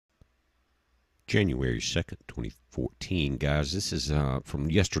January 2nd, 2014. Guys, this is from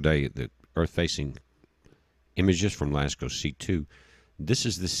yesterday, the Earth-facing images from LASCO C2. This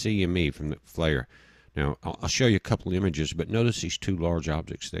is the CME from the flare. Now, I'll show you a couple images, but notice these two large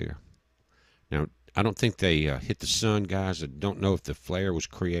objects there. Now, I don't think they hit the sun, guys. I don't know if the flare was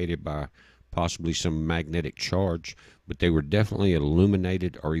created by possibly some magnetic charge, but they were definitely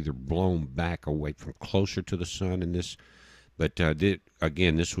illuminated or either blown back away from closer to the sun in this. But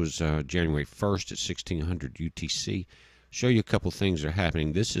again, this was January 1st at 1600 UTC. Show you a couple things that are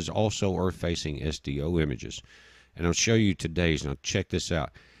happening. This is also Earth-facing SDO images. And I'll show you today's. Now, check this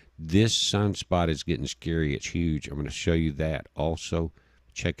out. This sunspot is getting scary. It's huge. I'm going to show you that also.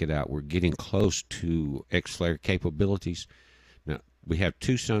 Check it out. We're getting close to X-flare capabilities. Now, we have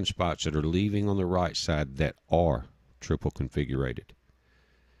two sunspots that are leaving on the right side that are triple configurated.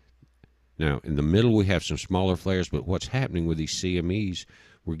 Now, in the middle, we have some smaller flares, but what's happening with these CMEs,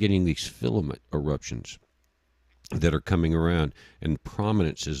 we're getting these filament eruptions that are coming around and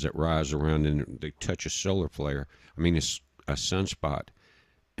prominences that rise around and they touch a solar flare. I mean, it's a sunspot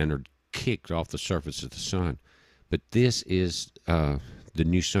and are kicked off the surface of the sun. But this is the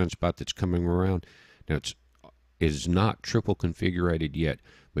new sunspot that's coming around. Now, it is not triple configurated yet,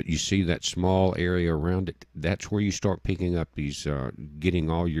 but you see that small area around it. That's where you start picking up these, getting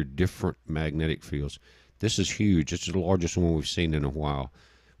all your different magnetic fields. This is huge. It's the largest one we've seen in a while.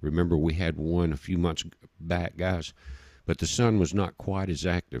 Remember, we had one a few months back, guys, but the sun was not quite as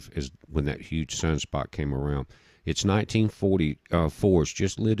active as when that huge sunspot came around. It's 1944. It's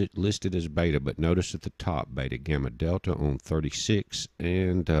just listed as beta, but notice at the top, beta, gamma, delta on 36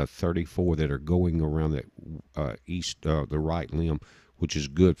 and 34 that are going around that the right limb, which is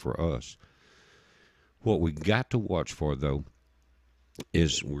good for us. What we got to watch for, though,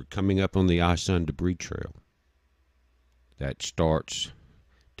 is we're coming up on the ISON debris trail. That starts,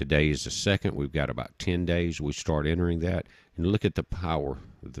 today is the 2nd. We've got about 10 days. We start entering that. And look at the power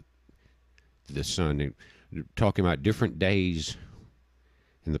of the sun. They're talking about different days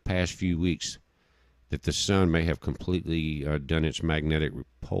in the past few weeks that the sun may have completely done its magnetic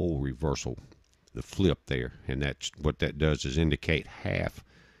pole reversal, the flip there. And that's what that does is indicate half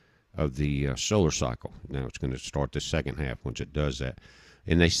of the solar cycle. Now it's going to start the second half once it does that.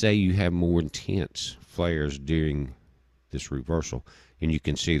 And they say you have more intense flares during this reversal. And you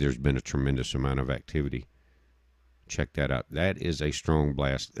can see there's been a tremendous amount of activity. Check that out. That is a strong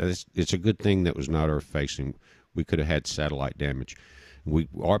blast. It's a good thing that was not Earth-facing. We could have had satellite damage. We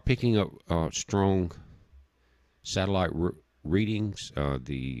are picking up strong satellite readings.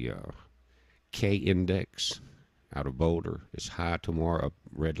 The K index out of Boulder is high tomorrow, up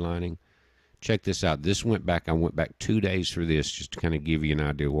redlining. Check this out. This went back. I went back 2 days for this just to kind of give you an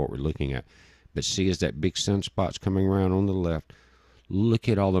idea of what we're looking at. But see, as that big sunspot's coming around on the left, look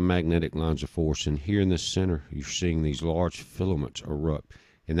at all the magnetic lines of force. And here in the center, you're seeing these large filaments erupt.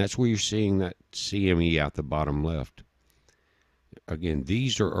 And that's where you're seeing that CME out the bottom left. Again,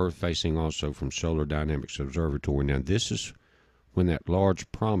 these are Earth-facing also from Solar Dynamics Observatory. Now, this is when that large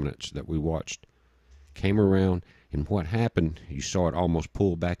prominence that we watched came around. And what happened, you saw it almost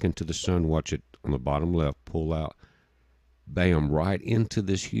pull back into the sun. Watch it on the bottom left, pull out. Bam, right into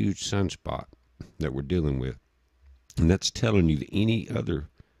this huge sunspot that we're dealing with. And that's telling you that any other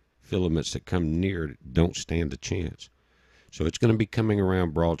filaments that come near it don't stand a chance. So it's going to be coming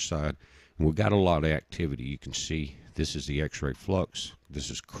around broadside. And we've got a lot of activity. You can see this is the X-ray flux. This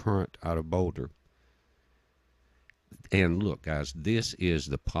is current out of Boulder. And look, guys, this is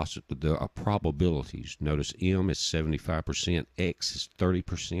the probabilities. Notice M is 75%, X is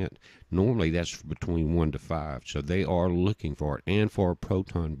 30%. Normally, that's between 1 to 5. So they are looking for it. And for a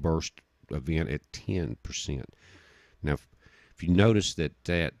proton burst event at 10%. Now, if you notice that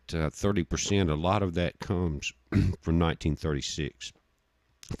 30%, a lot of that comes from 1936.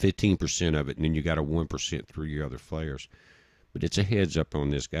 15% of it, and then you got a 1% through your other flares. But it's a heads up on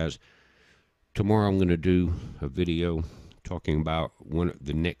this, guys. Tomorrow I'm going to do a video talking about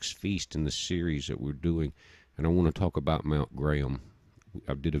the next feast in the series that we're doing, and I want to talk about Mount Graham.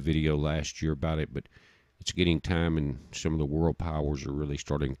 I did a video last year about it, but it's getting time, and some of the world powers are really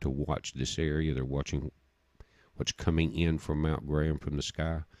starting to watch this area. They're watching what's coming in from Mount Graham from the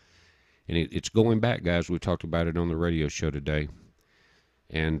sky. And it's going back, guys. We talked about it on the radio show today.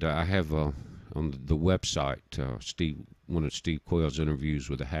 And I have on the website one of Steve Quayle's interviews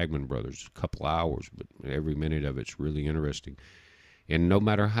with the Hagman brothers, a couple hours, but every minute of it's really interesting. And no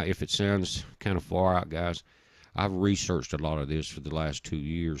matter how, if it sounds kind of far out, guys, I've researched a lot of this for the last 2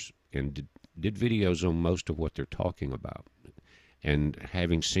 years and did videos on most of what they're talking about. And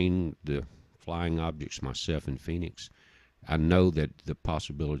having seen the flying objects myself in Phoenix, I know that the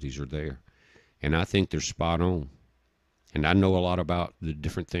possibilities are there. And I think they're spot on. And I know a lot about the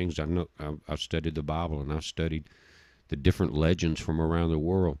different things. I've studied the Bible, and I've studied the different legends from around the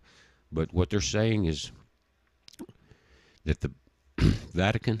world. But what they're saying is that the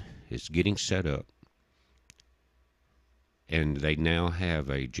Vatican is getting set up, and they now have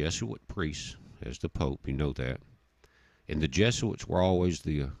a Jesuit priest as the Pope. You know that. And the Jesuits were always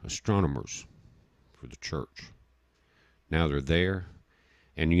the astronomers for the church. Now they're there,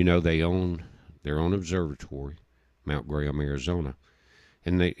 and you know they own their own observatory, Mount Graham, Arizona.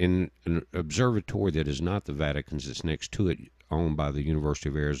 And they in an observatory that is not the Vatican's, that's next to it, owned by the University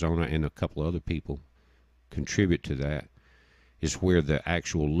of Arizona, and a couple other people contribute to that, is where the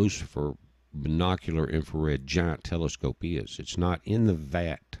actual Lucifer binocular infrared giant telescope is. It's not in the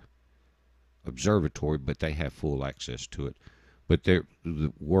VAT observatory, but they have full access to it. But the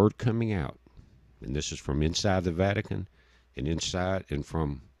word coming out, and this is from inside the Vatican and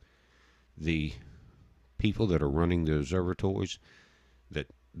from the people that are running the observatories, that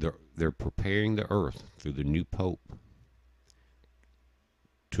they're preparing the earth through the new Pope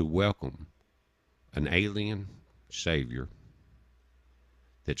to welcome an alien savior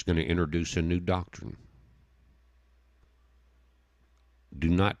that's going to introduce a new doctrine. Do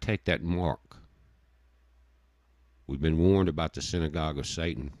not take that mark. We've been warned about the synagogue of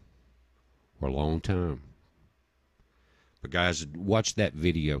Satan for a long time. But guys, watch that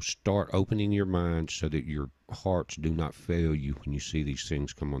video. Start opening your mind so that your hearts do not fail you when you see these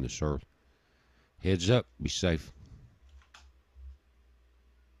things come on this earth. Heads up. Be safe.